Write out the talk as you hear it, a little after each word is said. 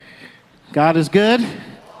God is good,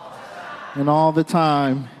 and all the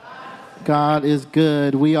time, God is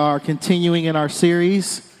good. We are continuing in our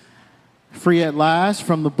series, Free at Last,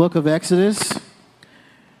 from the book of Exodus.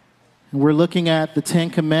 And we're looking at the Ten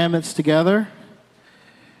Commandments together.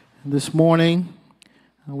 This morning,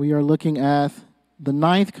 we are looking at the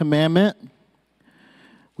ninth commandment,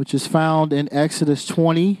 which is found in Exodus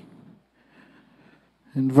 20,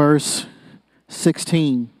 in verse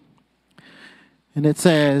 16. And it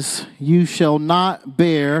says, "You shall not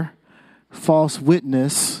bear false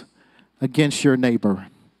witness against your neighbor."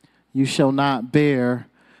 You shall not bear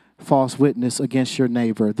false witness against your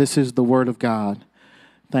neighbor. This is the word of God.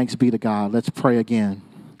 Thanks be to God. Let's pray again.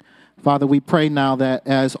 Father, we pray now that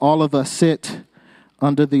as all of us sit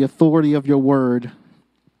under the authority of your word,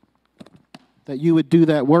 that you would do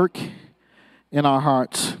that work in our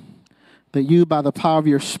hearts, that you, by the power of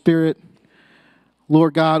your Spirit,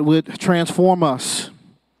 Lord God, would transform us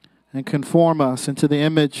and conform us into the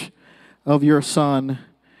image of your Son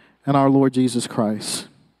and our Lord Jesus Christ.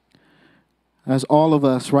 As all of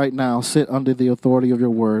us right now sit under the authority of your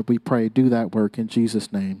word, we pray, do that work in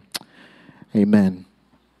Jesus' name. Amen.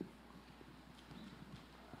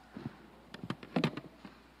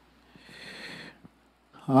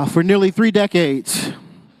 For nearly 3 decades,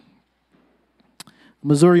 a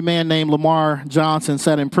Missouri man named Lamar Johnson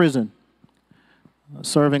sat in prison,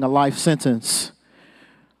 serving a life sentence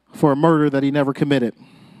for a murder that he never committed.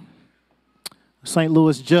 A St.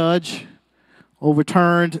 Louis judge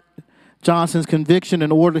overturned Johnson's conviction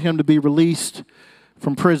and ordered him to be released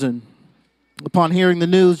from prison. Upon hearing the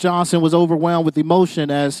news, Johnson was overwhelmed with emotion,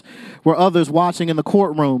 as were others watching in the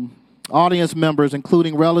courtroom. Audience members,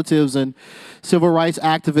 including relatives and civil rights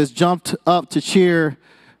activists, jumped up to cheer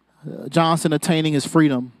Johnson attaining his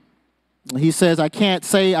freedom. He says, "I can't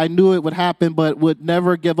say I knew it would happen, but would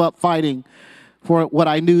never give up fighting for what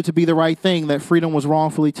I knew to be the right thing, that freedom was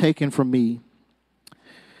wrongfully taken from me."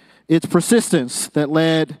 It's persistence that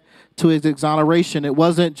led to his exoneration. It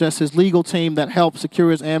wasn't just his legal team that helped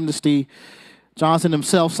secure his amnesty. Johnson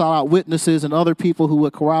himself sought out witnesses and other people who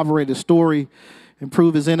would corroborate his story and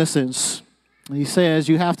prove his innocence. He says,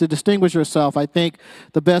 "You have to distinguish yourself. I think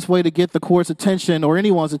the best way to get the court's attention, or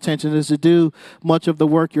anyone's attention, is to do much of the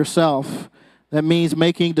work yourself. That means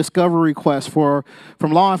making discovery requests from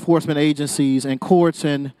law enforcement agencies and courts,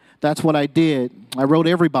 and that's what I did. I wrote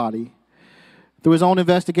everybody." Through his own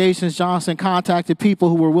investigations, Johnson contacted people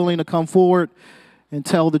who were willing to come forward and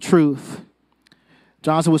tell the truth.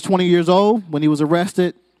 Johnson was 20 years old when he was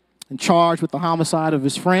arrested and charged with the homicide of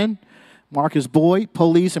his friend, Marcus Boyd.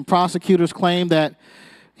 Police and prosecutors claimed that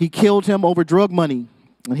he killed him over drug money,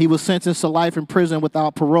 and he was sentenced to life in prison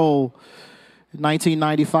without parole in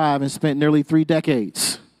 1995 and spent nearly 3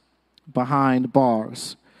 decades behind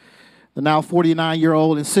bars. The now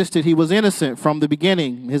 49-year-old insisted he was innocent from the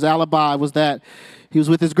beginning. His alibi was that he was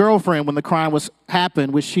with his girlfriend when the crime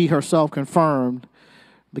happened, which she herself confirmed.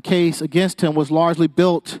 The case against him was largely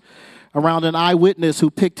built around an eyewitness who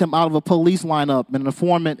picked him out of a police lineup, and an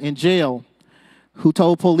informant in jail who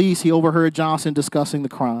told police he overheard Johnson discussing the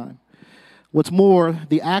crime. What's more,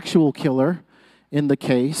 the actual killer in the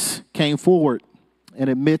case came forward and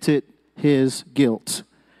admitted his guilt.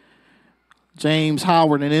 James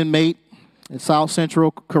Howard, an inmate at South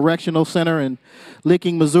Central Correctional Center in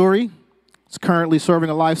Licking, Missouri, is currently serving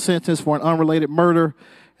a life sentence for an unrelated murder,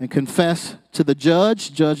 and confessed to the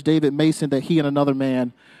judge, Judge David Mason, that he and another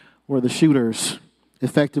man were the shooters,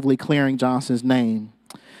 effectively clearing Johnson's name.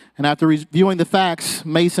 And after reviewing the facts,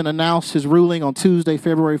 Mason announced his ruling on Tuesday,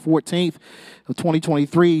 February 14th of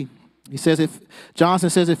 2023. Johnson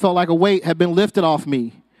says, "It felt like a weight had been lifted off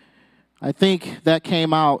me. I think that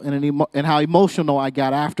came out in how emotional I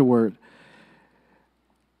got afterward.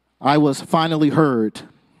 I was finally heard.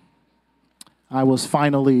 I was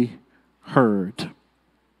finally heard."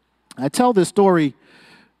 I tell this story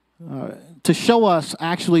to show us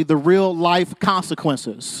actually the real life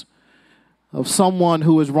consequences of someone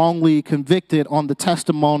who is wrongly convicted on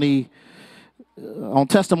testimony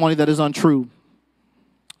that is untrue.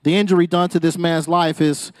 The injury done to this man's life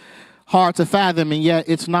is hard to fathom, and yet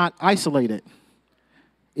it's not isolated.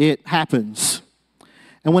 It happens.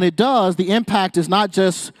 And when it does, the impact is not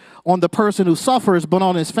just on the person who suffers, but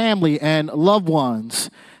on his family and loved ones,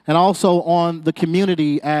 and also on the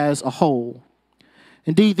community as a whole.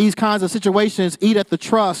 Indeed, these kinds of situations eat at the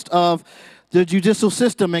trust of the judicial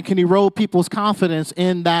system and can erode people's confidence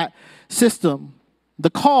in that system. The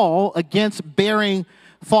call against bearing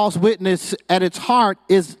false witness at its heart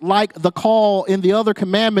is like the call in the other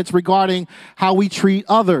commandments regarding how we treat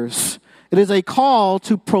others. It is a call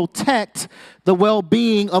to protect the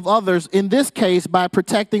well-being of others, in this case by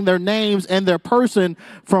protecting their names and their person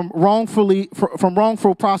from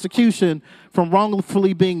wrongful prosecution, from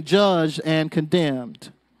wrongfully being judged and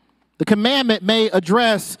condemned. The commandment may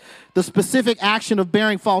address the specific action of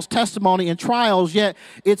bearing false testimony in trials, yet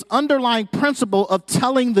its underlying principle of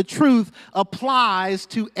telling the truth applies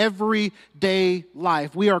to everyday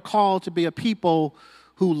life. We are called to be a people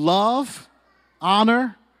who love,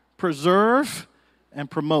 honor, preserve, and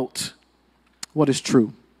promote what is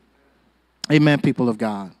true. Amen, people of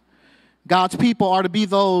God. God's people are to be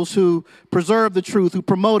those who preserve the truth, who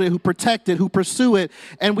promote it, who protect it, who pursue it,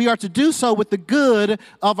 and we are to do so with the good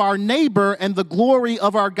of our neighbor and the glory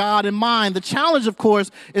of our God in mind. The challenge, of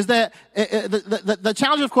course, is that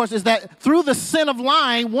through the sin of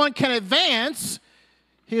lying, one can advance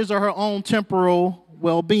his or her own temporal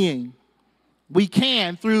well-being. We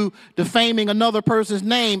can, through defaming another person's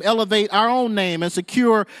name, elevate our own name and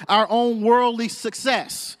secure our own worldly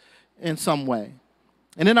success in some way.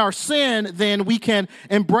 And in our sin, then, we can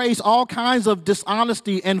embrace all kinds of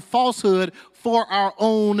dishonesty and falsehood for our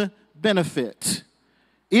own benefit.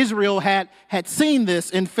 Israel had seen this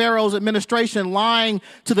in Pharaoh's administration, lying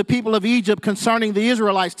to the people of Egypt concerning the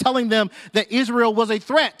Israelites, telling them that Israel was a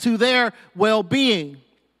threat to their well-being,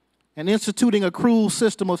 and instituting a cruel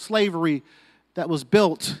system of slavery that was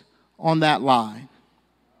built on that lie.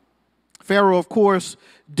 Pharaoh, of course,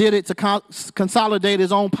 did it to consolidate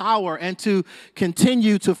his own power and to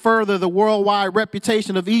continue to further the worldwide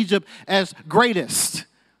reputation of Egypt as greatest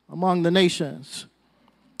among the nations.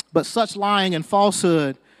 But such lying and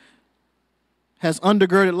falsehood has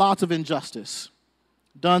undergirded lots of injustice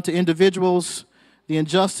done to individuals, the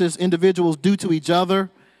injustice individuals do to each other,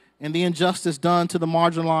 and the injustice done to the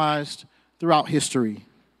marginalized throughout history.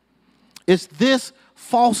 It's this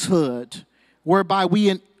falsehood whereby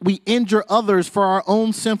we injure others for our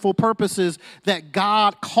own sinful purposes that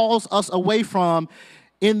God calls us away from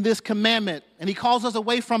in this commandment. And he calls us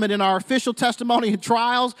away from it in our official testimony and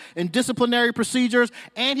trials and disciplinary procedures,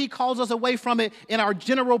 and he calls us away from it in our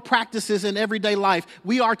general practices in everyday life.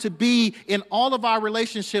 We are to be, in all of our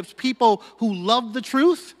relationships, people who love the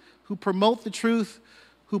truth, who promote the truth,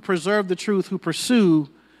 who preserve the truth, who pursue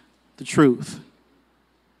the truth.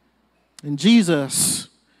 And Jesus,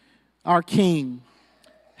 our King,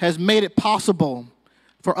 has made it possible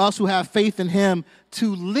for us who have faith in him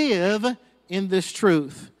to live in this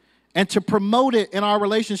truth and to promote it in our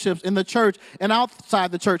relationships in the church and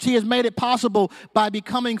outside the church. He has made it possible by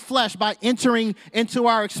becoming flesh, by entering into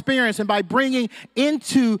our experience, and by bringing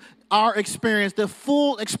into our experience the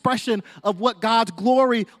full expression of what God's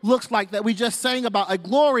glory looks like that we just sang about, a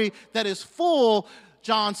glory that is full,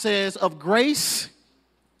 John says, of grace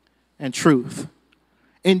and truth.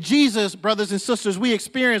 In Jesus, brothers and sisters, we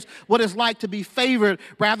experience what it's like to be favored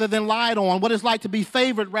rather than lied on, what it's like to be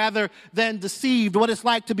favored rather than deceived, what it's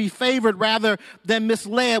like to be favored rather than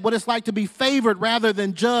misled, what it's like to be favored rather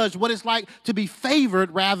than judged, what it's like to be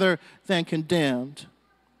favored rather than condemned.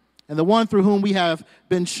 And the one through whom we have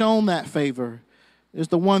been shown that favor is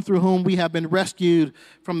the one through whom we have been rescued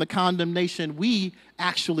from the condemnation we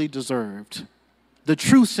actually deserved, the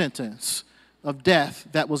true sentence of death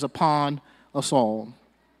that was upon us all.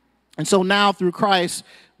 And so now through Christ,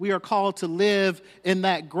 we are called to live in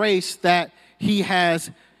that grace that he has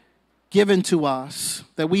given to us,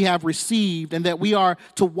 that we have received, and that we are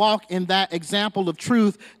to walk in that example of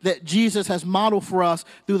truth that Jesus has modeled for us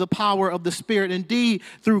through the power of the Spirit. Indeed,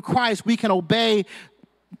 through Christ, we can obey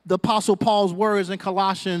the Apostle Paul's words in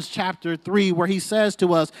Colossians chapter 3, where he says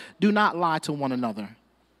to us, do not lie to one another,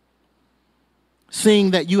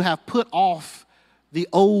 seeing that you have put off the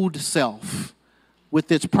old self with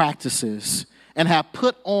its practices and have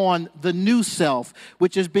put on the new self,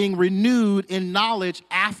 which is being renewed in knowledge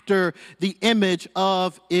after the image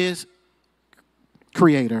of its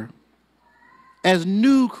creator. As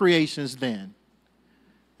new creations then,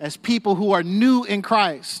 as people who are new in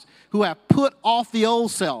Christ, who have put off the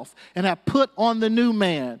old self and have put on the new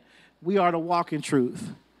man, we are to walk in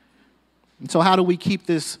truth. And so how do we keep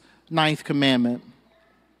this ninth commandment?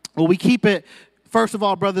 Well, we keep it, first of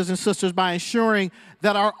all, brothers and sisters, by ensuring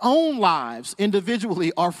that our own lives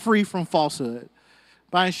individually are free from falsehood.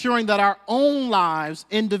 By ensuring that our own lives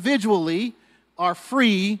individually are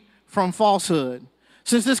free from falsehood.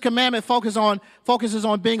 Since this commandment focuses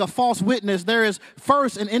on being a false witness, there is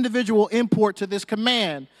first an individual import to this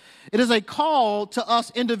command. It is a call to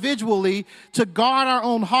us individually to guard our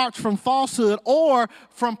own hearts from falsehood or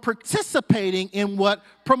from participating in what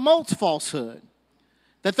promotes falsehood.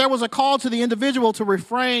 That there was a call to the individual to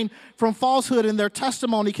refrain from falsehood in their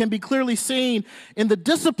testimony can be clearly seen in the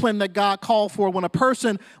discipline that God called for when a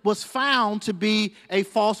person was found to be a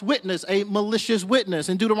false witness, a malicious witness.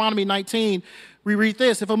 In Deuteronomy 19, we read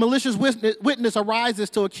this: if a malicious witness arises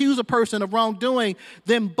to accuse a person of wrongdoing,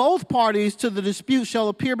 then both parties to the dispute shall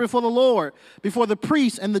appear before the Lord, before the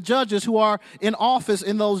priests and the judges who are in office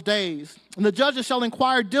in those days. And the judges shall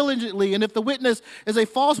inquire diligently, and if the witness is a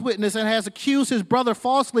false witness and has accused his brother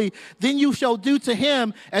falsely, then you shall do to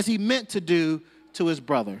him as he meant to do to his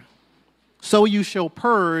brother. So you shall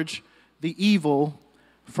purge the evil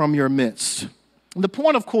from your midst. And the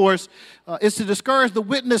point, of course, is to discourage the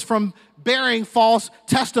witness from bearing false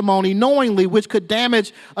testimony knowingly, which could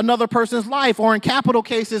damage another person's life, or in capital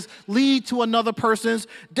cases, lead to another person's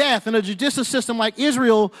death. In a judicial system like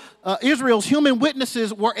Israel's human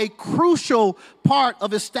witnesses were a crucial part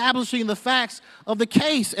of establishing the facts of the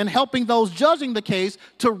case and helping those judging the case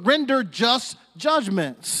to render just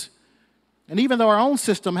judgments. And even though our own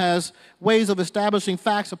system has ways of establishing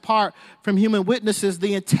facts apart from human witnesses,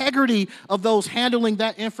 the integrity of those handling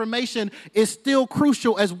that information is still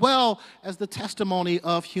crucial, as well as the testimony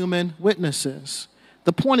of human witnesses.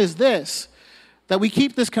 The point is this: that we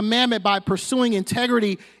keep this commandment by pursuing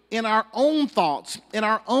integrity in our own thoughts, in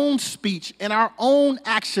our own speech, in our own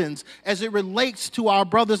actions, as it relates to our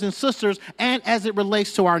brothers and sisters and as it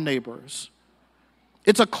relates to our neighbors.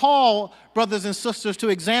 It's a call, brothers and sisters, to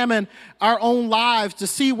examine our own lives to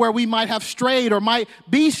see where we might have strayed or might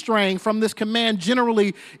be straying from this command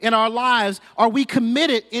generally in our lives. Are we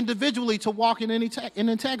committed individually to walk in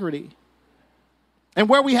integrity? And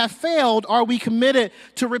where we have failed, are we committed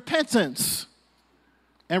to repentance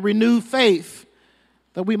and renewed faith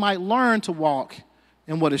that we might learn to walk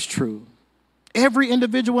in what is true? Every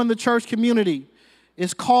individual in the church community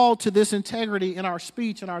is called to this integrity in our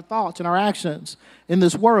speech, in our thoughts, in our actions in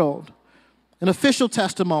this world, in official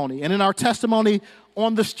testimony, and in our testimony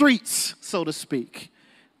on the streets, so to speak.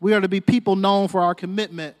 We are to be people known for our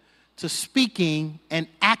commitment to speaking and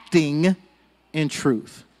acting in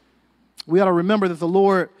truth. We ought to remember that the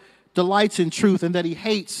Lord delights in truth and that he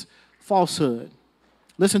hates falsehood.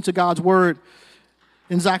 Listen to God's word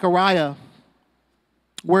in Zechariah,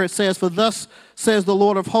 where it says, "For thus says the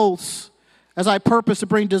Lord of hosts, as I purpose to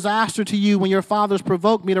bring disaster to you when your fathers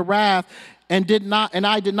provoked me to wrath and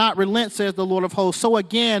I did not relent, says the Lord of hosts, so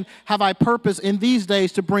again have I purpose in these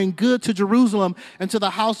days to bring good to Jerusalem and to the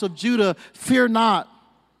house of Judah. Fear not."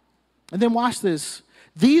 And then watch this.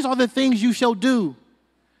 "These are the things you shall do.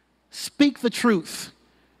 Speak the truth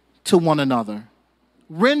to one another.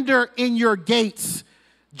 Render in your gates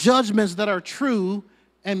judgments that are true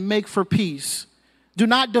and make for peace. Do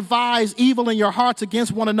not devise evil in your hearts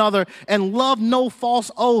against one another, and love no false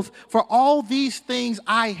oath, for all these things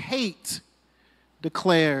I hate,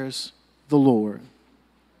 declares the Lord."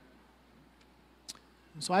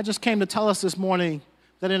 So I just came to tell us this morning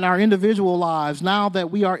that in our individual lives, now that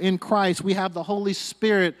we are in Christ, we have the Holy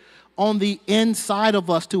Spirit on the inside of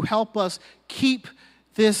us to help us keep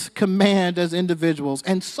this command as individuals.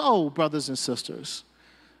 And so, brothers and sisters,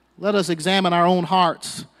 let us examine our own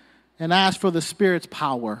hearts and ask for the Spirit's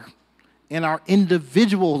power in our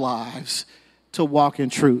individual lives to walk in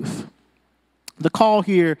truth. The call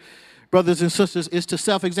here, brothers and sisters, is to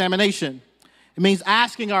self-examination. It means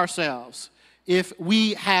asking ourselves if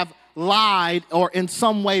we have lied or in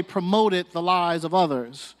some way promoted the lies of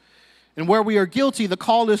others. And where we are guilty, the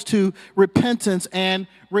call is to repentance and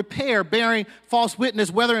repair. Bearing false witness,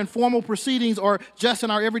 whether in formal proceedings or just in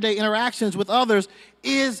our everyday interactions with others,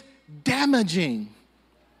 is damaging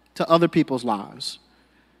to other people's lives.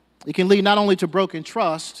 It can lead not only to broken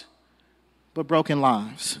trust, but broken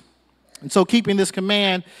lives. And so keeping this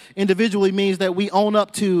command individually means that we own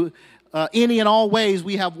up to any and all ways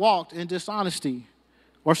we have walked in dishonesty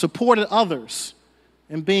or supported others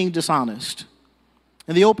in being dishonest.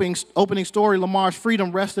 In the opening story, Lamar's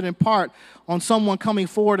freedom rested in part on someone coming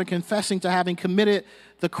forward and confessing to having committed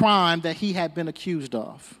the crime that he had been accused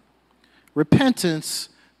of. Repentance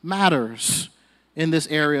matters in this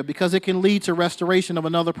area because it can lead to restoration of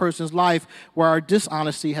another person's life where our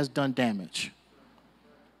dishonesty has done damage.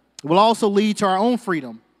 It will also lead to our own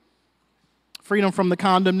freedom from the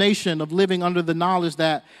condemnation of living under the knowledge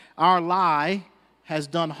that our lie has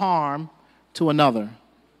done harm to another.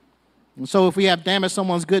 And so if we have damaged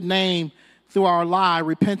someone's good name through our lie,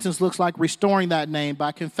 repentance looks like restoring that name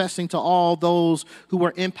by confessing to all those who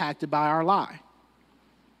were impacted by our lie.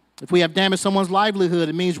 If we have damaged someone's livelihood,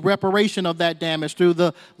 it means reparation of that damage through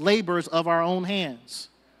the labors of our own hands.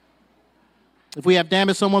 If we have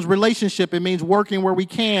damaged someone's relationship, it means working where we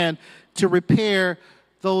can to repair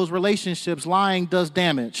those relationships, lying does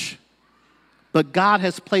damage. But God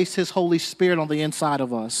has placed his Holy Spirit on the inside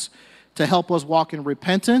of us to help us walk in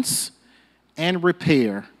repentance and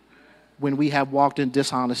repair when we have walked in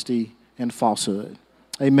dishonesty and falsehood.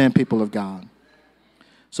 Amen, people of God.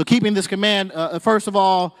 So keeping this command, first of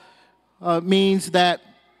all, means that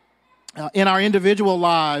in our individual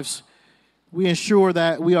lives, we ensure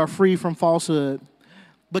that we are free from falsehood.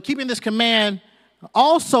 But keeping this command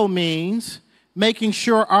also means making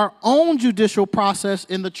sure our own judicial process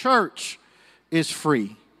in the church is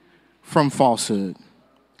free from falsehood.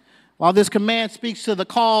 While this command speaks to the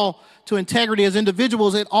call to integrity as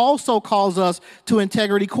individuals, it also calls us to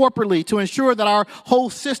integrity corporately, to ensure that our whole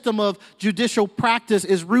system of judicial practice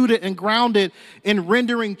is rooted and grounded in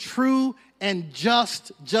rendering true and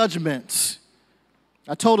just judgments.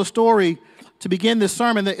 I told a story to begin this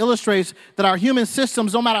sermon that illustrates that our human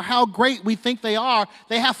systems, no matter how great we think they are,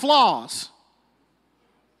 they have flaws.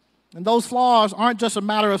 And those flaws aren't just a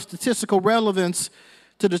matter of statistical relevance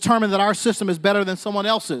to determine that our system is better than someone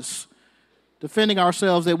else's, defending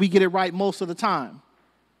ourselves that we get it right most of the time.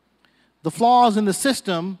 The flaws in the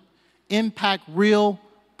system impact real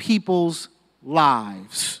people's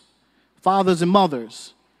lives. Fathers and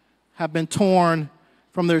mothers have been torn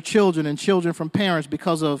from their children and children from parents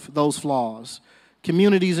because of those flaws.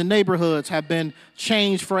 Communities and neighborhoods have been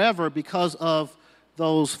changed forever because of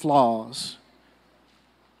those flaws.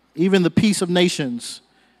 Even the peace of nations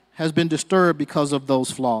has been disturbed because of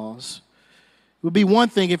those flaws. It would be one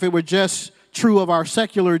thing if it were just true of our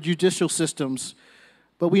secular judicial systems,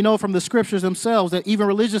 but we know from the scriptures themselves that even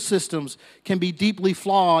religious systems can be deeply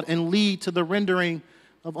flawed and lead to the rendering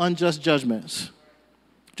of unjust judgments.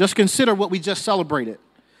 Just consider what we just celebrated.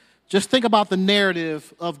 Just think about the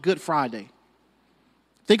narrative of Good Friday.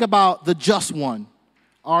 Think about the just one,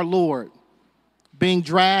 our Lord, being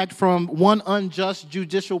dragged from one unjust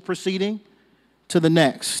judicial proceeding to the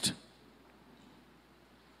next.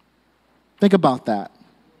 Think about that.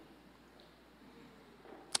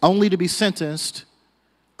 Only to be sentenced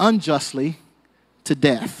unjustly to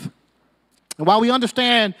death. And while we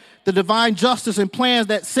understand the divine justice and plans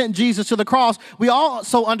that sent Jesus to the cross, we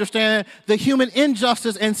also understand the human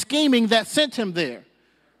injustice and scheming that sent him there.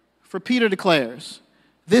 For Peter declares,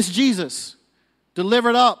 this Jesus,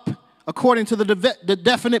 delivered up according to the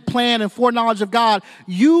definite plan and foreknowledge of God,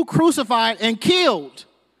 you crucified and killed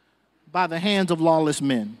by the hands of lawless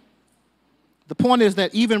men. The point is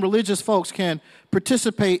that even religious folks can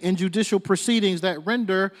participate in judicial proceedings that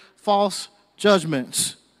render false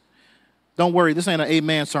judgments. Don't worry, this ain't an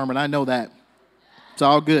amen sermon. I know that. It's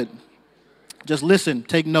all good. Just listen,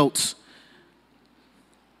 take notes.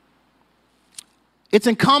 It's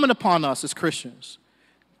incumbent upon us as Christians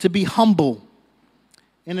to be humble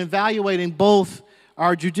in evaluating both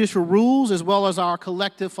our judicial rules as well as our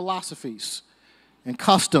collective philosophies and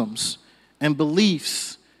customs and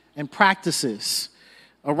beliefs and practices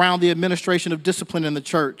around the administration of discipline in the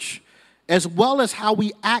church, as well as how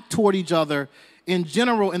we act toward each other in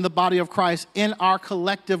general in the body of Christ in our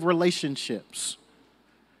collective relationships.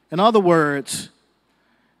 In other words,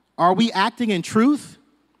 are we acting in truth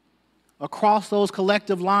across those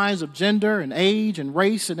collective lines of gender and age and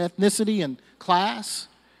race and ethnicity and class?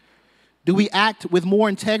 Do we act with more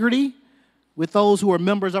integrity with those who are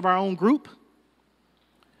members of our own group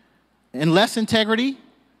and less integrity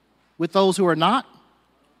with those who are not?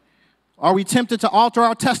 Are we tempted to alter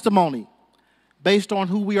our testimony based on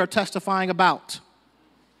who we are testifying about?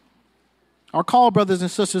 Our call, brothers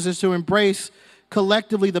and sisters, is to embrace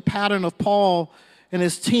collectively the pattern of Paul and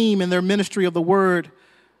his team in their ministry of the word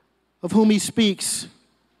of whom he speaks.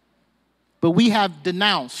 But we have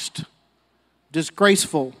denounced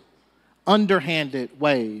disgraceful, underhanded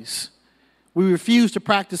ways. We refuse to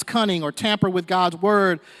practice cunning or tamper with God's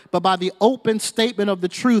word, but by the open statement of the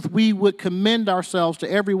truth, we would commend ourselves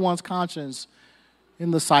to everyone's conscience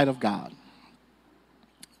in the sight of God.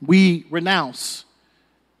 We renounce,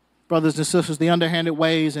 brothers and sisters, the underhanded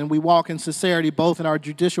ways, and we walk in sincerity both in our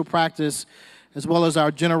judicial practice as well as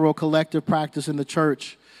our general collective practice in the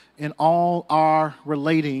church in all our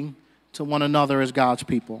relating to one another as God's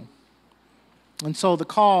people. And so the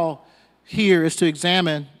call here is to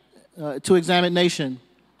examination,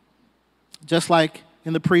 just like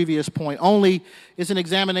in the previous point. Only is an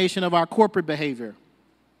examination of our corporate behavior,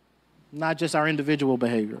 not just our individual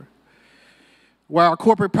behavior. Where our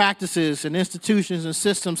corporate practices and institutions and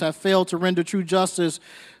systems have failed to render true justice,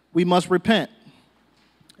 we must repent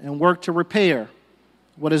and work to repair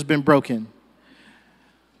what has been broken.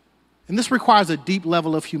 And this requires a deep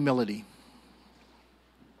level of humility.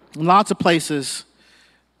 In lots of places,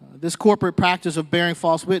 this corporate practice of bearing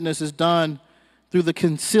false witness is done through the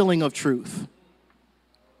concealing of truth,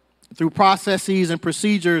 through processes and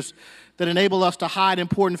procedures that enable us to hide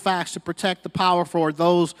important facts to protect the powerful or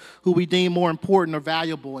those who we deem more important or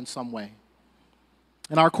valuable in some way.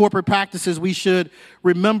 In our corporate practices, we should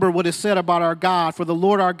remember what is said about our God. For the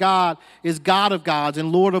Lord our God is God of gods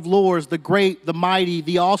and Lord of lords, the great, the mighty,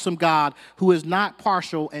 the awesome God, who is not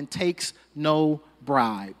partial and takes no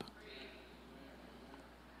bribe.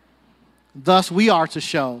 Thus, we are to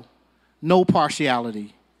show no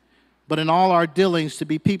partiality, but in all our dealings to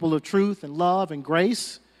be people of truth and love and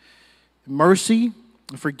grace, and mercy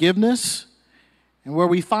and forgiveness. And where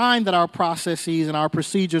we find that our processes and our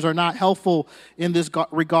procedures are not helpful in this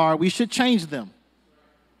regard, we should change them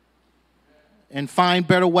and find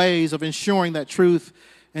better ways of ensuring that truth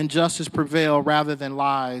and justice prevail rather than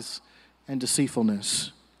lies and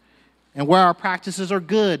deceitfulness. And where our practices are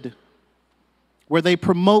good, where they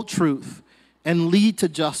promote truth and lead to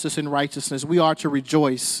justice and righteousness, we are to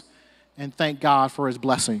rejoice and thank God for his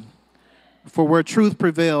blessing. For where truth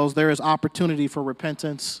prevails, there is opportunity for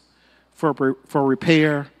repentance, for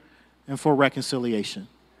repair, and for reconciliation.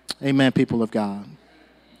 Amen, people of God.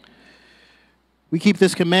 We keep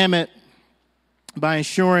this commandment by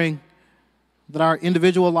ensuring that our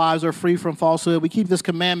individual lives are free from falsehood. We keep this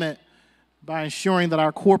commandment by ensuring that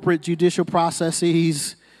our corporate judicial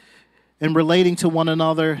processes and relating to one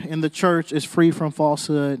another in the church is free from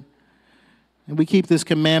falsehood. And we keep this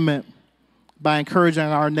commandment by encouraging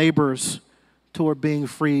our neighbors toward being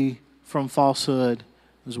free from falsehood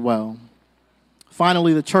as well.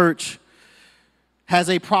 Finally, the church has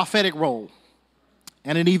a prophetic role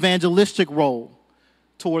and an evangelistic role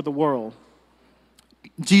toward the world.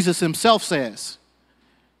 Jesus himself says,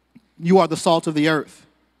 "You are the salt of the earth.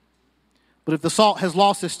 But if the salt has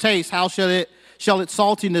lost its taste, how shall its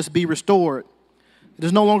saltiness be restored? It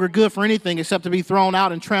is no longer good for anything except to be thrown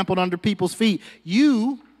out and trampled under people's feet.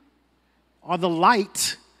 You are the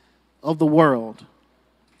light of the world.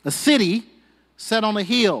 A city set on a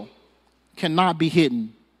hill cannot be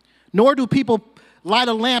hidden. Nor do people light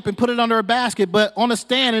a lamp and put it under a basket, but on a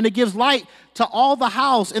stand, and it gives light to all the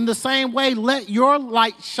house. In the same way, let your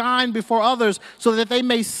light shine before others so that they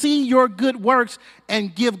may see your good works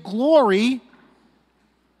and give glory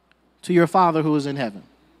to your Father who is in heaven."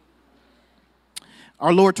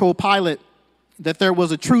 Our Lord told Pilate that there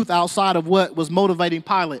was a truth outside of what was motivating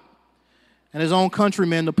Pilate and his own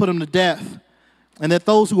countrymen to put him to death, and that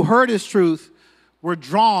those who heard his truth were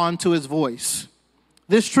drawn to his voice.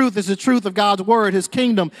 This truth is the truth of God's word, his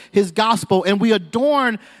kingdom, his gospel, and we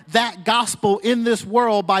adorn that gospel in this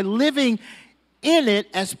world by living in it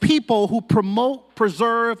as people who promote,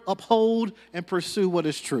 preserve, uphold, and pursue what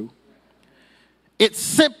is true. It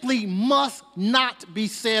simply must not be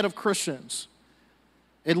said of Christians,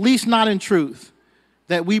 at least not in truth,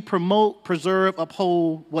 that we promote, preserve,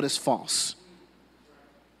 uphold what is false.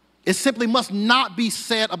 It simply must not be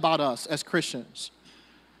said about us as Christians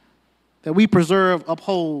that we preserve,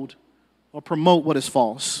 uphold, or promote what is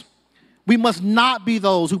false. We must not be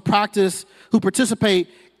those who participate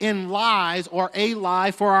in lies or a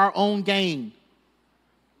lie for our own gain.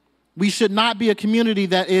 We should not be a community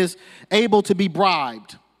that is able to be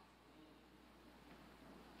bribed.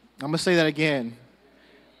 I'm going to say that again.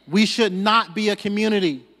 We should not be a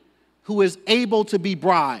community who is able to be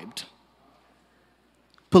bribed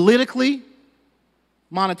politically,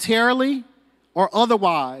 monetarily, or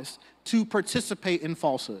otherwise to participate in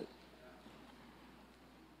falsehood.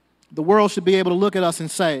 The world should be able to look at us and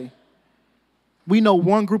say, we know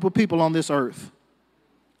one group of people on this earth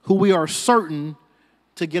who we are certain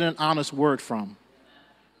to get an honest word from.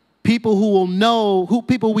 People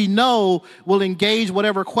people we know will engage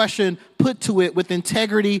whatever question put to it with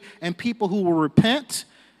integrity, and people who will repent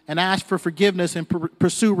and ask for forgiveness and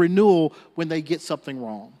pursue renewal when they get something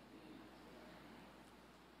wrong.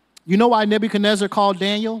 You know why Nebuchadnezzar called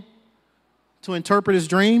Daniel to interpret his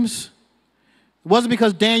dreams? It wasn't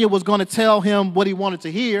because Daniel was going to tell him what he wanted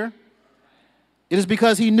to hear. It is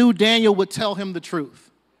because he knew Daniel would tell him the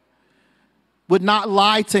truth, would not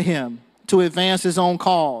lie to him to advance his own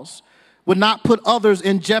cause, would not put others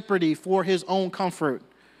in jeopardy for his own comfort.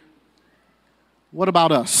 What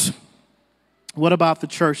about us? What about the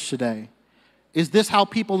church today? Is this how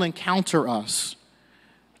people encounter us?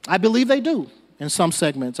 I believe they do in some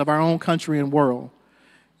segments of our own country and world.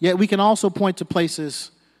 Yet we can also point to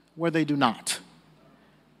places where they do not.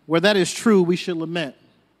 Where that is true, we should lament.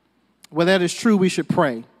 Where that is true, we should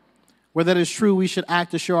pray. Where that is true, we should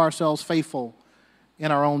act to show ourselves faithful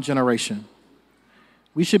in our own generation.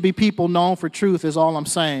 We should be people known for truth, is all I'm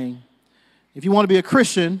saying. If you want to be a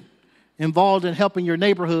Christian involved in helping your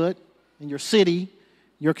neighborhood, in your city,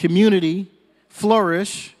 your community,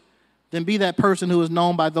 flourish, then be that person who is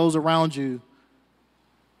known by those around you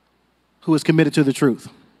who is committed to the truth.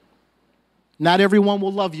 Not everyone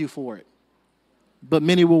will love you for it, but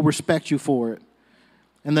many will respect you for it,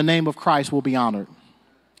 and the name of Christ will be honored.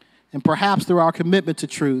 And perhaps through our commitment to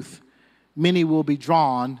truth, many will be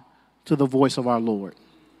drawn to the voice of our Lord.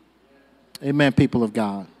 Amen, people of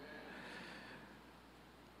God.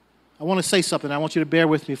 I want to say something. I want you to bear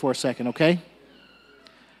with me for a second, okay?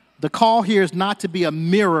 The call here is not to be a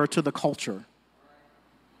mirror to the culture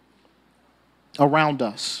around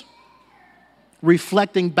us,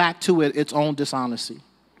 reflecting back to it its own dishonesty.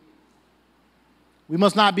 We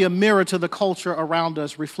must not be a mirror to the culture around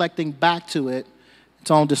us, reflecting back to it its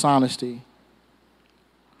own dishonesty.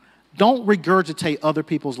 Don't regurgitate other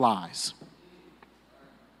people's lies.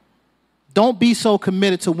 Don't be so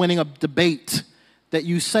committed to winning a debate that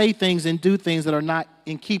you say things and do things that are not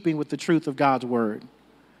in keeping with the truth of God's word.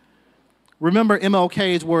 Remember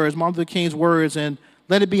MLK's words, Martin Luther King's words, and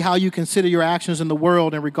let it be how you consider your actions in the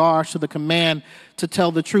world in regards to the command to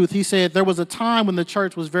tell the truth. He said, there was a time when the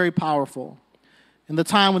church was very powerful, in the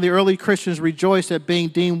time when the early Christians rejoiced at being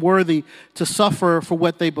deemed worthy to suffer for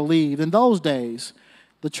what they believed. In those days,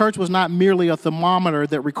 the church was not merely a thermometer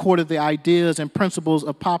that recorded the ideas and principles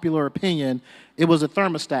of popular opinion. It was a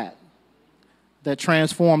thermostat that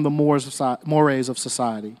transformed the mores of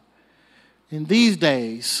society. In these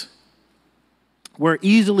days, where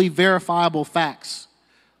easily verifiable facts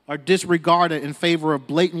are disregarded in favor of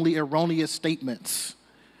blatantly erroneous statements,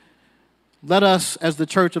 let us, as the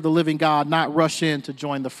Church of the Living God, not rush in to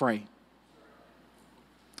join the fray.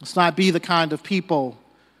 Let's not be the kind of people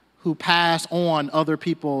who pass on other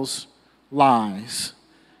people's lies.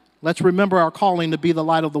 Let's remember our calling to be the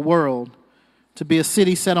light of the world, to be a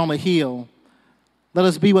city set on a hill. Let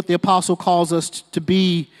us be what the apostle calls us to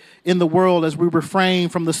be in the world as we refrain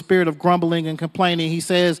from the spirit of grumbling and complaining. He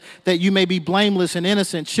says that you may be blameless and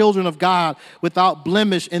innocent, children of God, without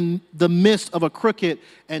blemish in the midst of a crooked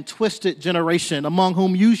and twisted generation, among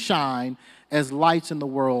whom you shine as lights in the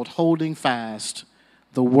world, holding fast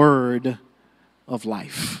the word of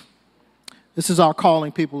life. This is our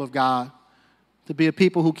calling, people of God, to be a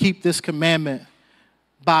people who keep this commandment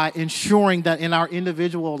by ensuring that in our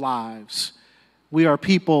individual lives, we are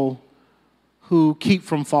people who keep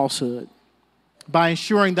from falsehood, by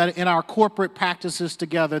ensuring that in our corporate practices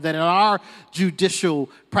together, that in our judicial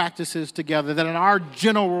practices together, that in our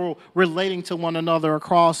general relating to one another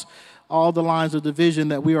across all the lines of division,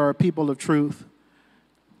 that we are a people of truth.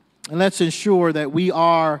 And let's ensure that we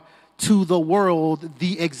are to the world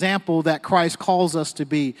the example that Christ calls us to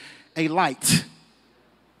be, a light,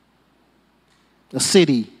 a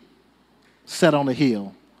city set on a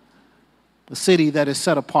hill, a city that is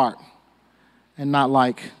set apart and not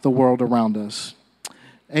like the world around us.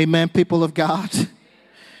 Amen, people of God.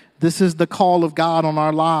 This is the call of God on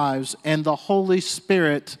our lives, and the Holy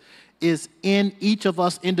Spirit is in each of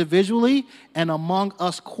us individually and among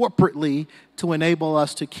us corporately to enable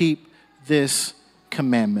us to keep this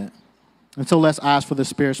commandment. And so let's ask for the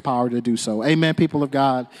Spirit's power to do so. Amen, people of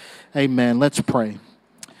God. Amen. Let's pray.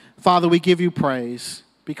 Father, we give you praise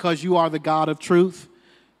because you are the God of truth.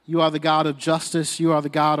 You are the God of justice. You are the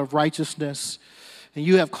God of righteousness. And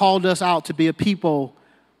you have called us out to be a people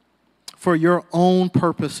for your own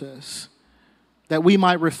purposes, that we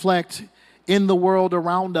might reflect in the world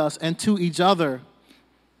around us and to each other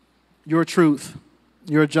your truth,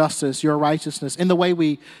 your justice, your righteousness, in the way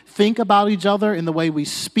we think about each other, in the way we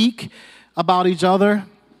speak about each other,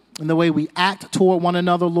 in the way we act toward one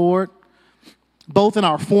another, Lord, both in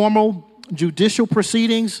our formal judicial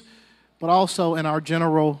proceedings, but also in our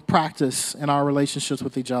general practice and our relationships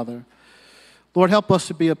with each other. Lord, help us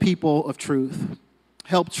to be a people of truth.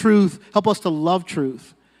 Help us to love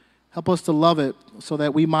truth. Help us to love it so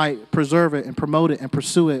that we might preserve it and promote it and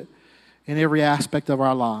pursue it in every aspect of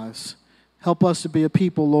our lives. Help us to be a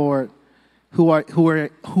people, Lord, who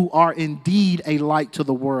are indeed a light to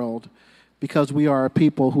the world, because we are a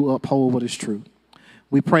people who uphold what is true.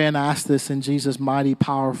 We pray and ask this in Jesus' mighty,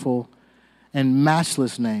 powerful, and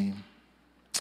matchless name.